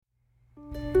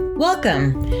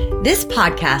Welcome. This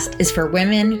podcast is for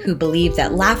women who believe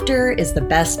that laughter is the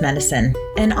best medicine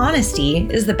and honesty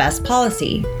is the best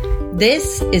policy.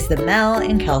 This is the Mel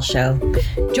and Kel Show.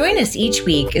 Join us each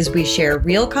week as we share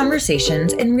real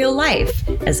conversations in real life,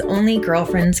 as only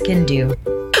girlfriends can do.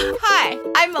 Hi,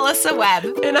 I'm Melissa Webb.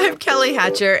 And I'm Kelly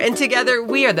Hatcher, and together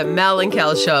we are the Mel and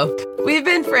Kel Show. We've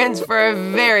been friends for a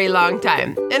very long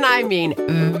time, and I mean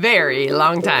very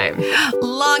long time.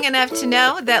 Long enough to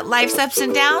know that life's ups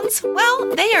and downs,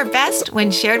 well, they are best when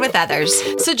shared with others.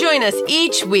 So join us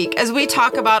each week as we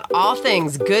talk about all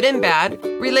things good and bad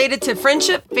related to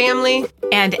friendship, family,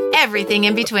 and everything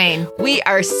in between. We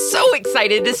are so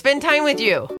excited to spend time with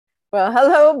you. Well,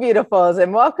 hello, beautifuls,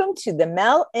 and welcome to the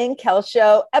Mel and Kel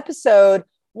Show, episode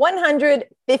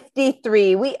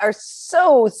 153. We are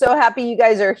so happy you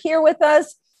guys are here with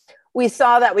us. We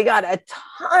saw that we got a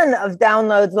ton of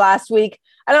downloads last week.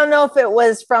 I don't know if it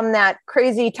was from that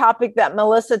crazy topic that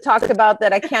Melissa talked about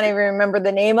that I can't even remember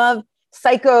the name of,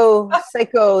 cybernetics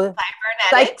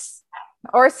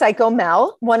or Psycho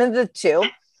Mel, one of the two.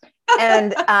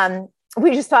 And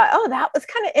we just thought, oh, that was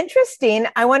kind of interesting.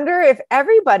 I wonder if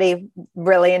everybody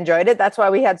really enjoyed it. That's why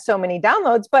we had so many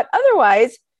downloads. But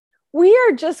otherwise, we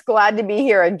are just glad to be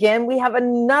here again. We have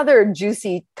another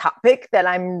juicy topic that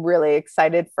I'm really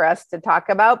excited for us to talk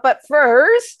about. But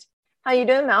first, how you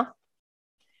doing, Mel?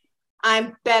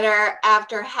 I'm better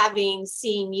after having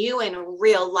seen you in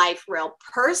real life, real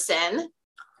person.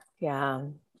 Yeah,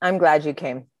 I'm glad you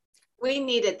came. We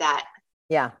needed that.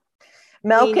 Yeah.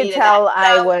 Mel could tell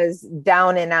I was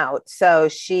down and out. So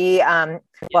she,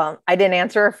 well, I didn't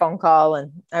answer her phone call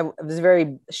and I was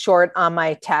very short on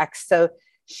my text. So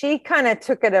she kind of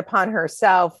took it upon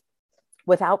herself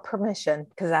without permission,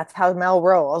 because that's how Mel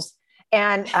rolls,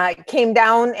 and came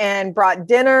down and brought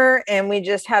dinner, and we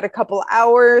just had a couple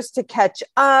hours to catch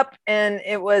up. And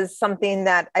it was something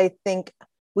that I think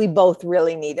we both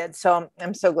really needed. So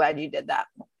I'm so glad you did that.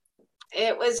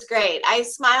 It was great. I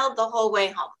smiled the whole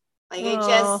way home.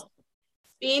 Like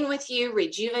being with you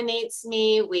rejuvenates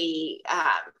me. We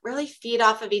really feed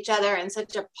off of each other in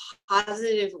such a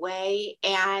positive way.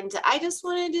 And I just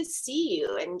wanted to see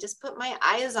you and just put my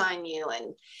eyes on you.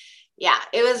 And yeah,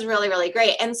 it was really, really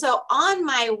great. And so on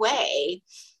my way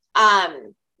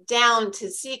down to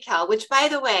see Kel, which by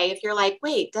the way, if you're like,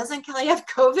 wait, doesn't Kelly have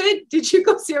COVID? Did you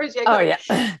go see her? Oh, yeah.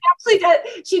 Actually,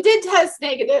 she did test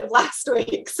negative last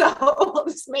week. So we'll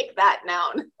just make that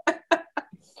known.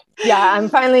 Yeah, I'm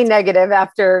finally negative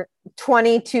after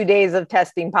 22 days of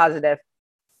testing positive.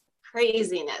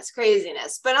 Craziness.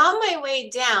 But on my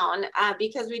way down,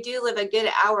 because we do live a good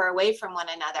hour away from one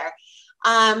another,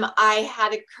 I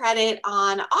had a credit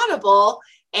on Audible,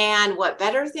 and what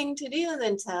better thing to do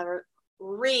than to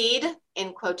read,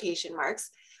 in quotation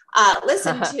marks,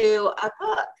 listen to a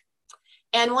book.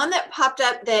 And one that popped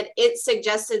up that it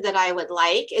suggested that I would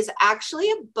like is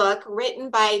actually a book written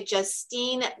by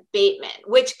Justine Bateman,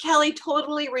 which Kelly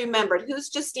totally remembered. Who's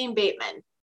Justine Bateman?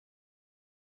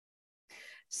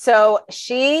 So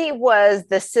she was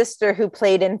the sister who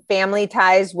played in Family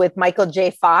Ties with Michael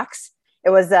J. Fox. It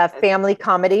was a family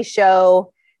comedy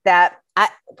show that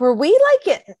were we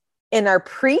like it in our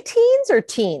preteens or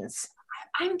teens?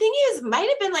 I'm thinking it might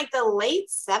have been like the late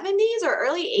 70s or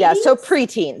early 80s. Yeah, so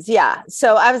preteens. Yeah.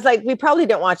 So I was like, we probably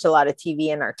didn't watch a lot of TV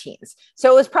in our teens.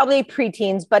 So it was probably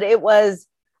preteens, but it was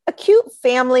a cute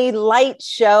family light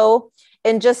show.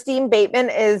 And Justine Bateman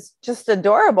is just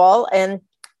adorable. And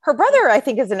her brother, I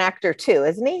think, is an actor too,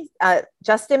 isn't he?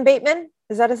 Justin Bateman.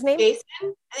 Is that his name? Jason?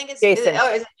 I think it's Jason.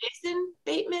 Is it Jason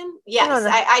Bateman? Yes.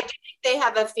 I do think they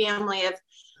have a family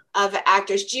of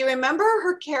actors. Do you remember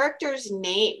her character's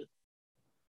name?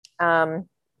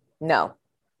 No.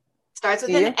 Starts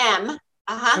with an M.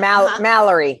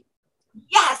 Mallory.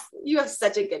 Yes, you have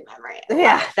such a good memory.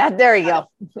 Yeah, there you go.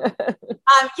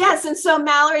 Yes, and so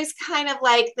Mallory's kind of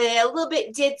like a little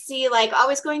bit ditzy, like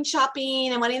always going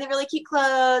shopping and wanting the really cute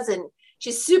clothes, and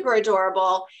she's super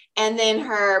adorable. And then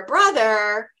her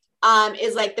brother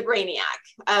is like the brainiac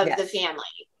of the family.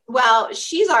 Well,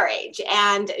 she's our age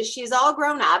and she's all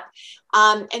grown up,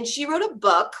 and she wrote a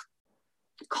book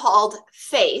called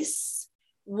Face,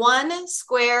 1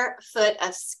 Square Foot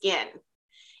of Skin.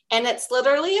 And it's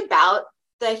literally about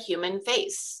the human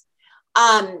face.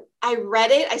 I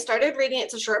read it. I started reading it.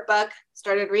 It's a short book,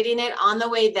 started reading it on the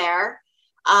way there.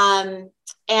 And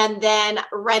then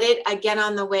read it again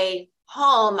on the way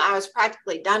home. I was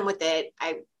practically done with it.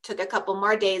 I took a couple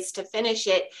more days to finish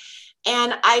it.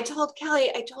 And I told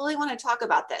Kelly, I totally want to talk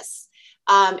about this.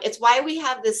 It's why we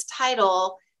have this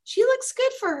title. She looks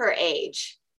good for her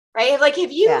age, right? Like,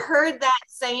 have you heard that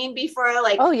saying before?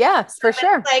 Like, oh yeah, for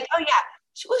sure. Like, oh yeah,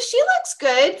 well, she looks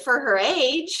good for her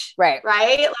age. Right.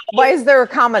 Right. Like, why is there a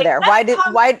comma there?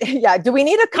 Do we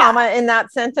need a comma in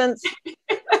that sentence?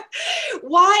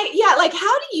 Why? Yeah. Like,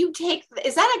 how do you take,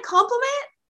 is that a compliment?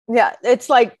 Yeah. It's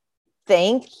like,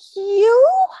 thank you.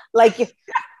 Like,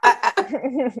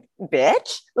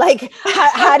 bitch, like,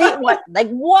 how do you,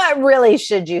 what really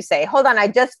should you say? Hold on. I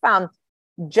just found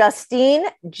Justine,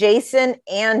 Jason,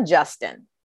 and Justin.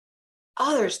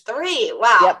 Oh, there's 3.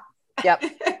 Wow. Yep.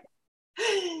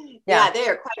 Yeah, they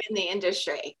are quite in the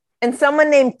industry. And someone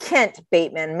named Kent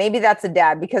Bateman. Maybe that's a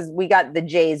dad because we got the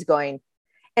J's going.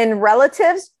 And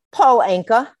relatives, Paul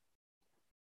Anka.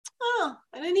 Oh,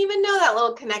 I didn't even know that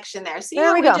little connection there. See,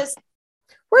 there we go.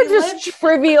 We're just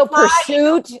Trivial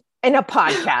Pursuit in a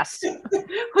podcast.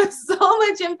 With so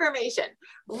much information.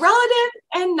 Relative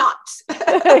and not.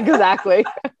 Exactly.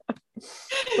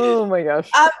 Oh my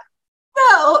gosh.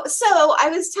 So I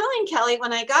was telling Kelly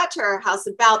when I got to her house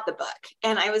about the book,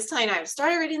 and I was telling her I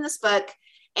started reading this book,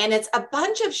 and it's a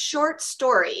bunch of short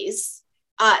stories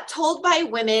told by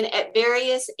women at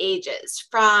various ages,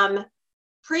 from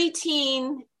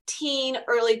preteen, teen,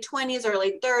 early 20s,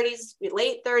 early 30s,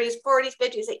 late 30s, 40s,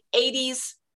 50s,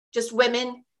 80s, just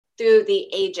women through the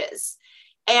ages.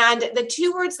 And the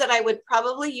 2 words that I would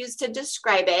probably use to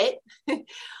describe it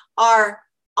are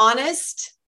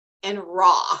honest and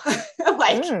raw.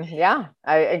 Yeah,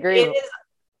 I agree. It is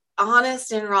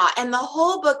honest and raw. And the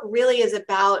whole book really is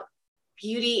about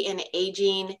beauty and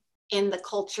aging in the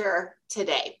culture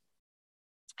today.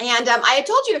 And I had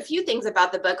told you a few things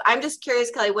about the book. I'm just curious,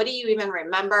 Kelly, what do you even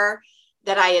remember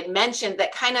that I had mentioned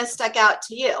that kind of stuck out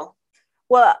to you?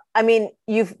 Well, I mean,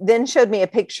 you've then showed me a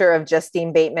picture of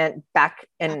Justine Bateman back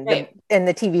in the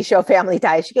TV show Family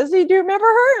Ties. She goes, do you remember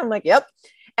her? I'm like, yep.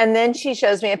 And then she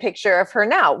shows me a picture of her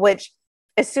now, which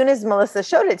as soon as Melissa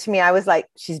showed it to me, I was like,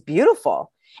 she's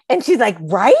beautiful. And she's like,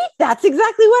 right? That's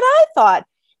exactly what I thought.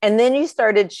 And then you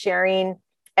started sharing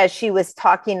as she was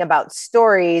talking about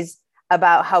stories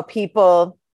about how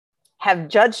people have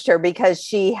judged her because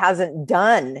she hasn't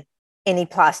done any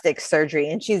plastic surgery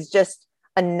and she's just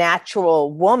a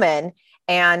natural woman.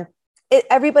 And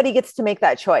everybody gets to make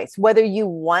that choice, whether you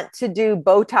want to do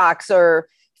Botox or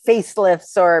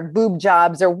facelifts or boob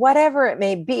jobs or whatever it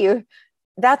may be.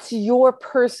 That's your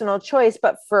personal choice.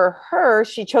 But for her,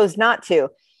 she chose not to.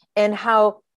 And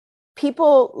how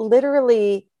people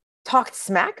literally talked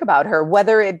smack about her,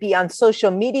 whether it be on social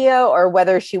media or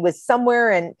whether she was somewhere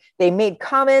and they made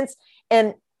comments.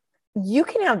 And you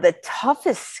can have the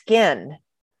toughest skin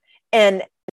and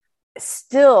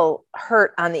still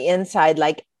hurt on the inside.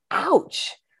 Like,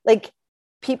 ouch. Like,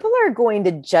 people are going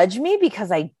to judge me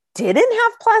because I didn't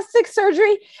have plastic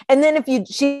surgery. And then if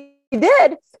she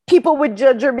did, people would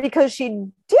judge her because she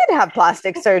did have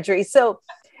plastic surgery. So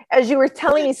as you were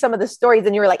telling me some of the stories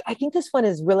and you were like, I think this one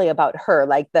is really about her,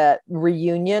 like the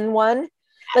reunion one.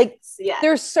 Like,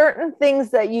 there's certain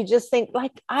things that you just think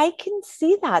like, I can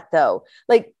see that though.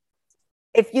 Like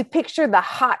if you picture the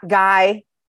hot guy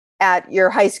at your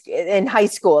in high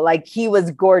school, like he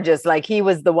was gorgeous. Like he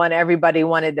was the one everybody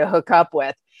wanted to hook up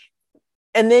with.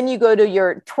 And then you go to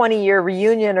your 20-year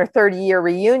reunion or 30-year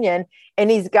reunion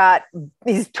and he's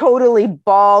totally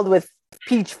bald with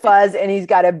peach fuzz and he's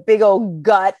got a big old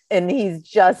gut and he's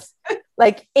just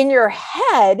like, in your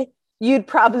head, you'd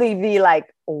probably be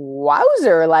like,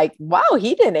 wowzer, like, wow,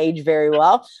 he didn't age very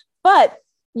well. But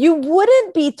you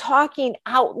wouldn't be talking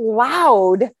out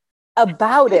loud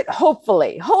about it.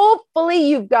 Hopefully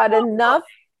you've got enough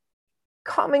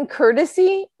common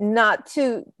courtesy not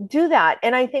to do that.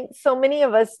 And I think so many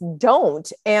of us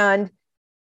don't and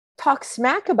talk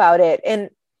smack about it. And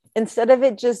instead of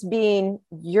it just being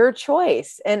your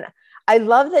choice. And I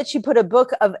love that she put a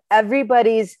book of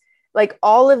everybody's, like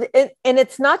all of it. And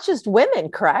it's not just women,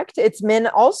 correct? It's men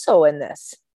also in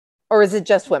this, or is it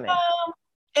just women?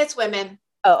 It's women.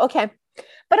 Oh, okay.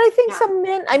 But I think some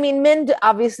men, I mean, men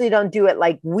obviously don't do it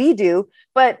like we do,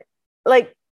 but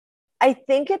like, I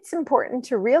think it's important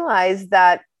to realize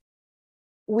that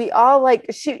we all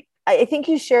I think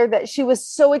you shared that she was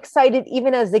so excited,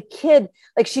 even as a kid,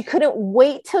 like she couldn't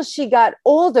wait till she got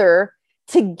older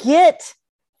to get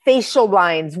facial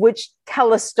lines, which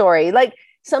tell a story. Like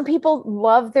some people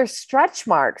love their stretch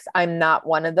marks. I'm not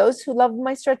one of those who love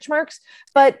my stretch marks,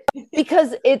 but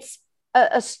because it's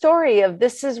a story of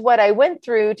this is what I went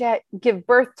through to give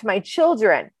birth to my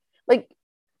children. Like,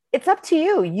 it's up to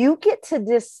you. You get to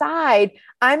decide.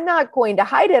 I'm not going to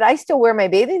hide it. I still wear my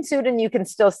bathing suit and you can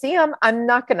still see them. I'm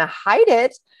not going to hide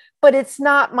it, but it's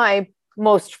not my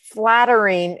most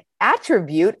flattering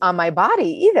attribute on my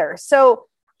body either. So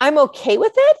I'm okay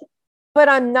with it, but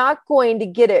I'm not going to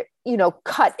get it,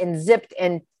 cut and zipped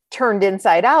and turned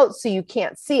inside out so you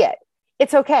can't see it.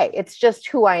 It's okay. It's just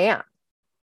who I am.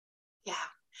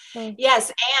 Yeah.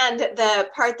 Yes. And the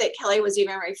part that Kelly was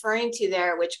even referring to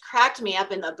there, which cracked me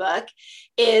up in the book,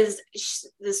 is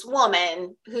this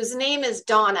woman whose name is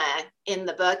Donna in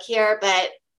the book here, but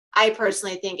I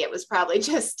personally think it was probably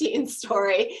Justine's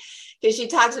story, because she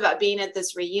talks about being at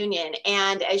this reunion.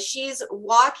 And as she's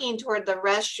walking toward the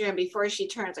restroom, before she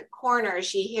turns a corner,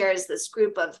 she hears this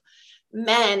group of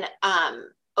men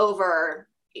over,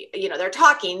 they're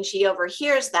talking, she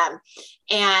overhears them.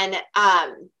 And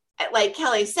like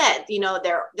Kelly said,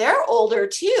 they're older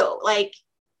too. Like,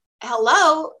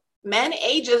 hello, men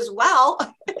age as well.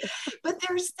 But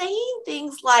they're saying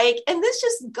things like, and this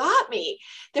just got me,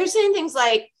 they're saying things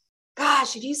like,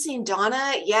 gosh, have you seen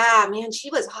Donna? Yeah, man, she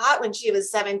was hot when she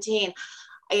was 17.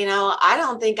 I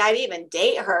don't think I'd even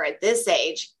date her at this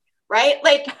age. Right?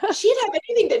 Like, she'd have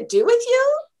anything to do with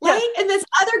you? Right? Yeah. And this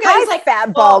other guy's like,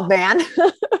 fat bald man.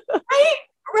 Right.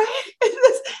 And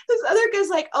this other guy's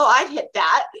like, oh, I'd hit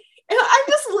that. And I'm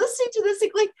just listening to this,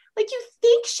 like you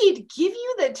think she'd give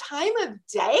you the time of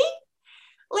day?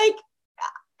 Like,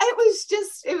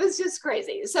 it was just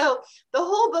crazy. So the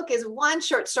whole book is one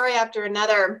short story after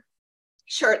another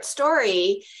short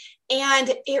story.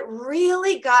 And it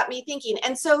really got me thinking.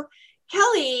 And so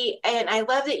Kelly, and I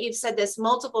love that you've said this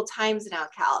multiple times now,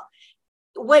 Cal,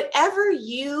 whatever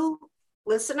you,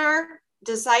 listener,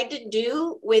 decide to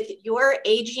do with your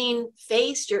aging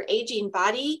face, your aging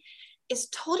body, is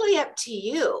totally up to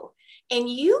you. And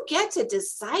you get to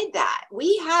decide that.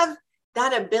 We have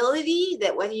that ability,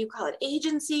 that whether you call it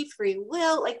agency, free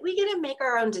will, like, we get to make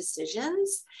our own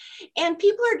decisions. And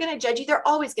people are going to judge you. They're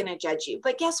always going to judge you.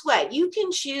 But guess what? You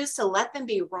can choose to let them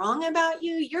be wrong about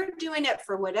you. You're doing it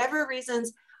for whatever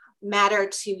reasons matter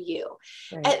to you.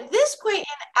 Right. At this point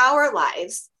in our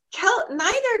lives,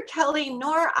 neither Kelly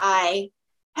nor I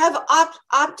have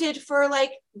opted for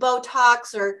like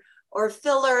Botox or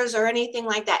fillers or anything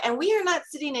like that. And we are not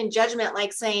sitting in judgment,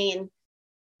 like saying,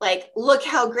 like, look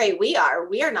how great we are.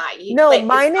 We are not. No, like,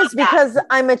 mine is because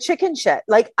I'm a chicken shit.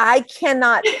 Like, I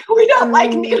cannot we don't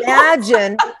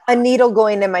imagine a needle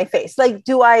going in my face. Like,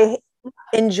 do I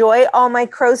enjoy all my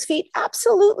crow's feet?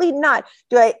 Absolutely not.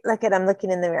 Do I I'm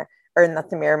looking in the mirror, or not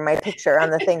the mirror, my picture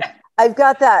on the thing. I've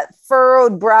got that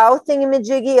furrowed brow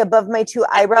thingamajiggy above my two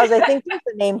eyebrows. I think there's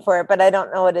a name for it, but I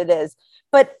don't know what it is.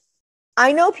 But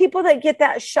I know people that get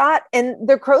that shot and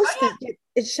their crow's feet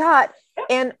get shot,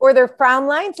 or their frown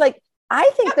lines. Like, I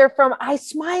think they're from, I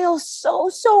smile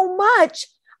so much.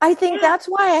 I think that's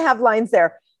why I have lines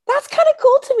there. That's kind of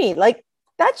cool to me. Like,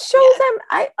 that shows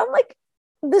I'm like,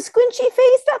 the squinchy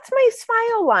face, that's my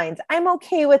smile lines. I'm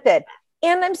okay with it.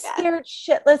 And I'm scared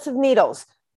shitless of needles.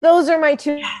 Those are my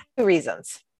two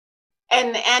reasons.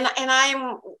 And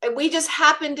we just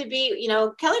happen to be,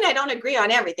 Kelly and I don't agree on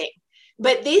everything,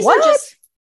 but these are just,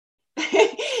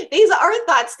 these are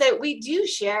thoughts that we do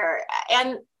share.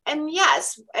 And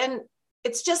yes, and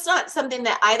it's just not something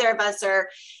that either of us are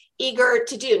eager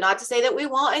to do. Not to say that we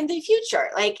won't in the future.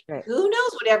 Like, who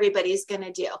knows what everybody's going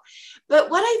to do.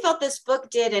 But what I felt this book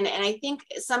did, and I think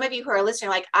some of you who are listening,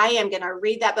 like, I am going to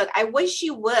read that book. I wish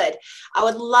you would. I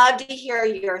would love to hear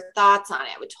your thoughts on it.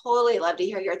 I would totally love to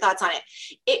hear your thoughts on it.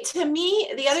 It, to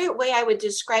me, the other way I would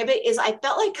describe it is I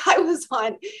felt like I was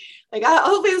on, like,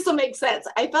 hopefully this will make sense.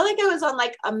 I felt like I was on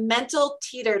like a mental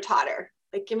teeter-totter.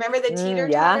 Like, you remember the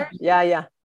teeter-totter? Yeah.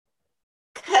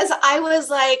 Because I was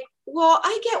like, well,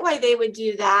 I get why they would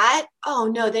do that.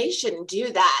 Oh, no, they shouldn't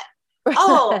do that.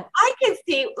 Oh, I could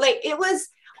see, like, it was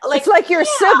like, it's like you're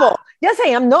civil. Yes, I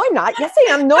am. No, I'm not. Yes,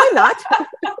 I am. No, I'm not.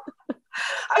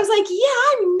 I was like,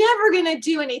 I'm never going to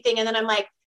do anything. And then I'm like,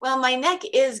 well, my neck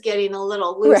is getting a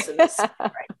little loose in this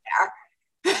right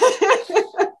there.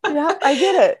 Yeah, I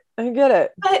get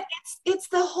it. But it's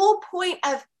the whole point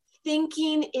of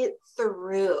thinking it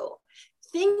through,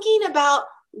 thinking about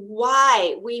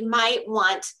why we might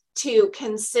want to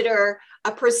consider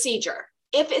a procedure.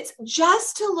 If it's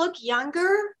just to look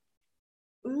younger,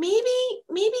 maybe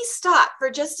stop for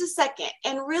just a second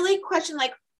and really question,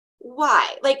 like,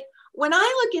 why? Like, when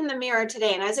I look in the mirror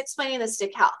today, and I was explaining this to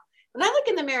Cal, when I look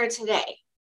in the mirror today,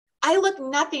 I look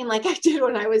nothing like I did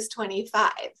when I was 25.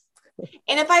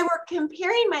 And if I were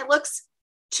comparing my looks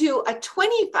to a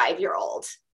 25-year-old,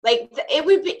 like, it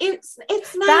would be, it's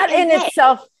not that in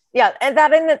itself. Yeah. And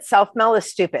that in itself, Mel, is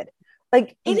stupid.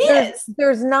 Like,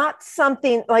 there's not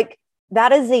something like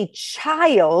that is a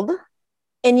child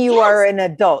and you are an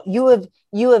adult. You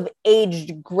have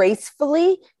aged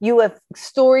gracefully. You have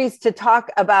stories to talk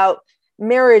about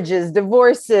marriages,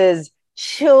 divorces,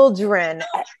 children,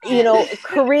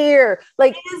 career.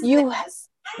 Like,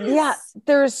 yeah,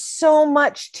 there's so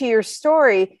much to your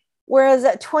story. Whereas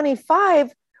at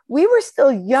 25, we were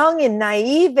still young and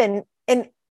naive and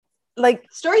like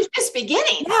story's just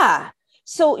beginning. Yeah.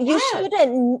 So you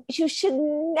should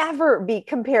never be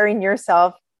comparing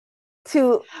yourself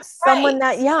to someone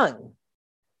that young.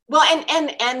 Well,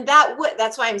 and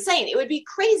that's why I'm saying it would be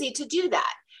crazy to do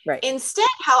that. Right. Instead,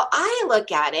 how I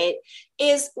look at it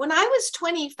is when I was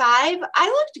 25, I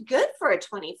looked good for a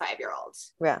 25-year-old.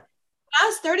 Yeah. When I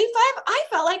was 35, I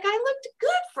felt like I looked good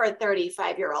for a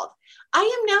 35-year-old. I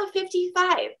am now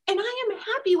 55 and I am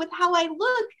happy with how I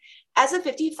look as a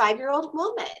 55-year-old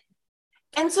woman.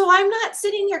 And so I'm not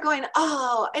sitting here going,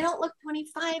 oh, I don't look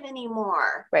 25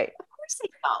 anymore. Right. Of course I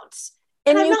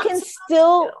don't. And you can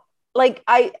still, like,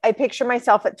 I picture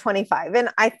myself at 25 and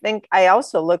I think I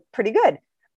also look pretty good.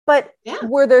 But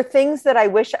were there things that I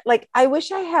wish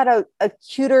I had a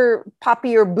cuter,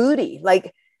 poppier booty.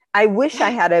 Like, I wish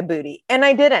I had a booty and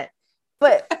I didn't.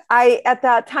 But at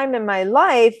that time in my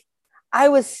life, I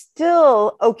was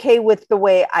still okay with the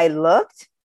way I looked,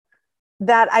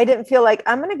 that I didn't feel like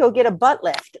I'm going to go get a butt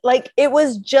lift. Like, it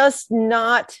was just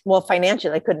not, well,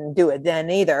 financially, I couldn't do it then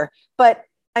either. But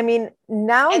I mean,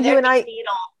 now you and I,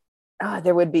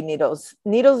 there would be needles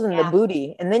in the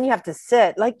booty. And then you have to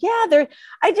sit like, I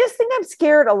just think I'm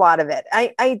scared a lot of it.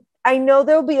 I know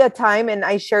there'll be a time, and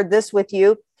I shared this with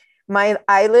you, my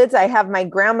eyelids, I have my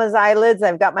grandma's eyelids.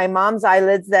 I've got my mom's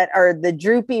eyelids that are the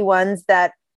droopy ones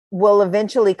that will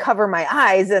eventually cover my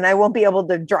eyes and I won't be able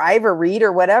to drive or read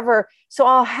or whatever. So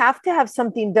I'll have to have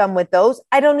something done with those.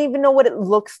 I don't even know what it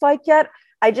looks like yet.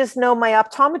 I just know my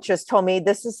optometrist told me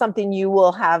this is something you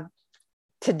will have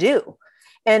to do.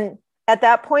 And at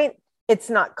that point, it's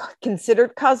not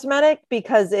considered cosmetic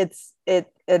because it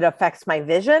affects my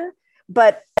vision,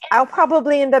 but I'll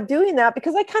probably end up doing that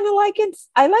because I kind of like it.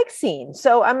 I like seeing.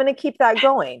 So I'm going to keep that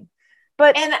going.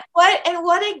 But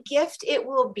what a gift it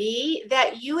will be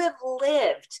that you have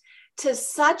lived to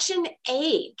such an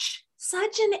age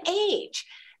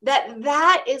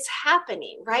that is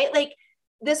happening, right? Like,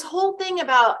 this whole thing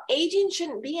about aging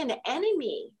shouldn't be an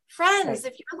enemy. Friends,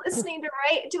 if you're listening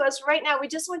to us right now, we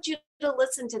just want you to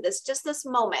listen to this, just this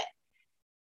moment.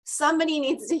 Somebody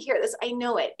needs to hear this. I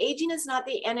know it. Aging is not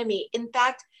the enemy. In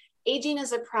fact, aging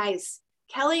is a price.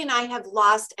 Kelly and I have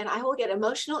lost, and I will get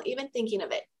emotional even thinking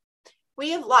of it.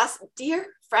 We have lost dear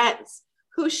friends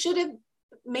who should have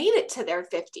made it to their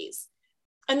 50s,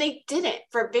 and they didn't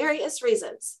for various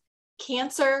reasons,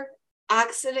 cancer,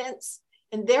 accidents,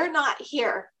 and they're not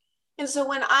here. And so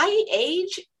when I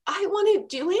age, I want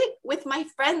to do it with my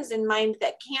friends in mind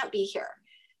that can't be here.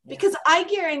 Because I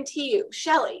guarantee you,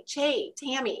 Shelly, Che,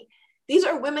 Tammy, these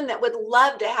are women that would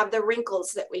love to have the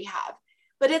wrinkles that we have.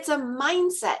 But it's a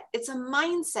mindset. It's a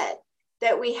mindset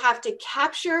that we have to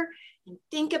capture and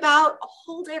think about,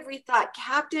 hold every thought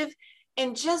captive,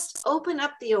 and just open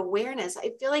up the awareness.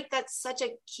 I feel like that's such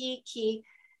a key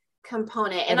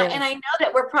component. And I know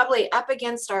that we're probably up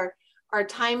against our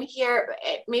time here.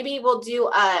 Maybe we'll do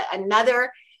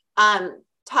another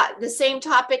the same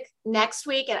topic next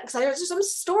week. And because there's some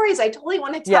stories I totally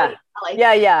want to tell you.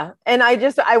 Yeah. And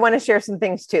I want to share some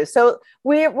things too. So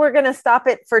we're going to stop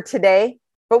it for today.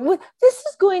 But this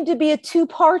is going to be a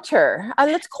two-parter.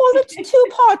 Let's call it a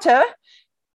two-parter.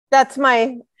 That's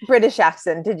my British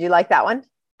accent. Did you like that one?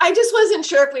 I just wasn't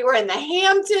sure if we were in the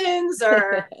Hamptons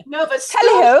or Nova Scotia.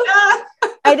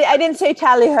 Tally-ho. I didn't say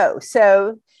tally-ho.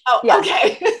 So,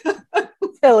 okay.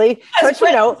 Silly. But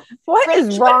what British,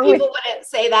 is wrong with... People wouldn't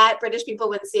say that. British people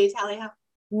wouldn't say tally-ho.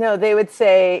 No, they would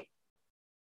say...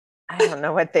 I don't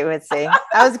know what they would say.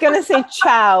 I was going to say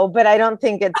ciao, but I don't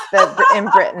think it's in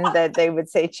Britain that they would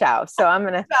say ciao. So I'm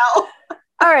going to. No.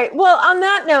 All right. Well, on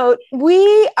that note,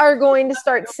 we are going to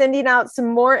start sending out some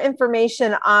more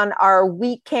information on our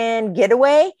weekend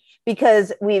getaway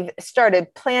because we've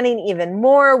started planning even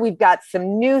more. We've got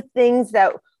some new things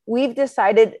that we've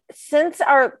decided since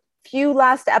our few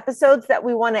last episodes that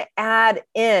we want to add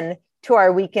in to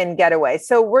our weekend getaway.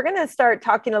 So we're going to start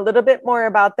talking a little bit more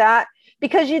about that,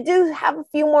 because you do have a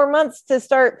few more months to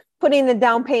start putting the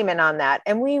down payment on that.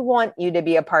 And we want you to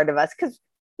be a part of us because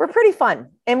we're pretty fun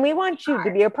and we want you to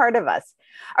be a part of us.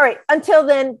 All right. Until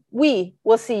then, we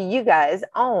will see you guys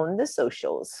on the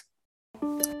socials.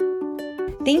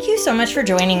 Thank you so much for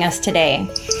joining us today.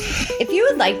 If you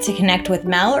would like to connect with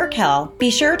Mel or Kel, be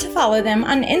sure to follow them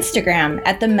on Instagram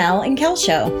at The Mel and Kel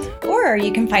Show, or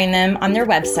you can find them on their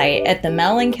website at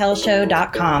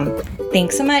themelandkelshow.com.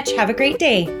 Thanks so much. Have a great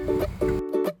day.